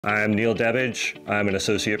I'm Neil Debbage. I'm an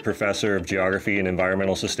associate professor of geography and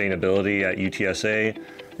environmental sustainability at UTSA,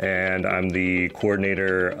 and I'm the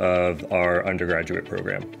coordinator of our undergraduate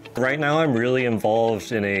program. Right now I'm really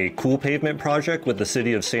involved in a cool pavement project with the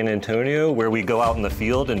city of San Antonio, where we go out in the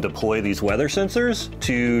field and deploy these weather sensors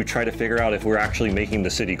to try to figure out if we're actually making the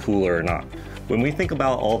city cooler or not. When we think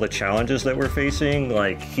about all the challenges that we're facing,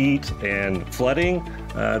 like heat and flooding,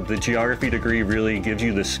 the geography degree really gives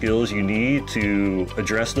you the skills you need to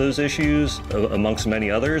address those issues amongst many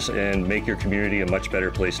others and make your community a much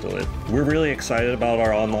better place to live. We're really excited about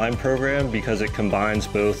our online program because it combines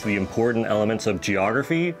both the important elements of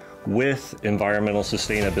geography with environmental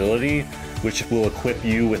sustainability, which will equip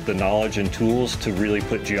you with the knowledge and tools to really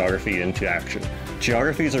put geography into action.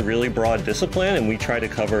 Geography is a really broad discipline, and we try to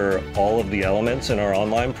cover all of the elements in our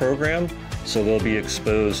online program. So they'll be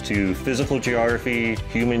exposed to physical geography,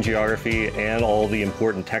 human geography, and all the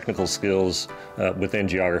important technical skills within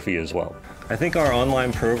geography as well. I think our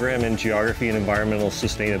online program in geography and environmental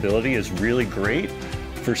sustainability is really great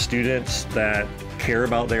for students that care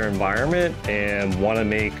about their environment and want to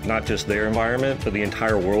make not just their environment, but the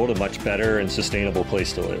entire world a much better and sustainable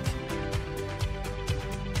place to live.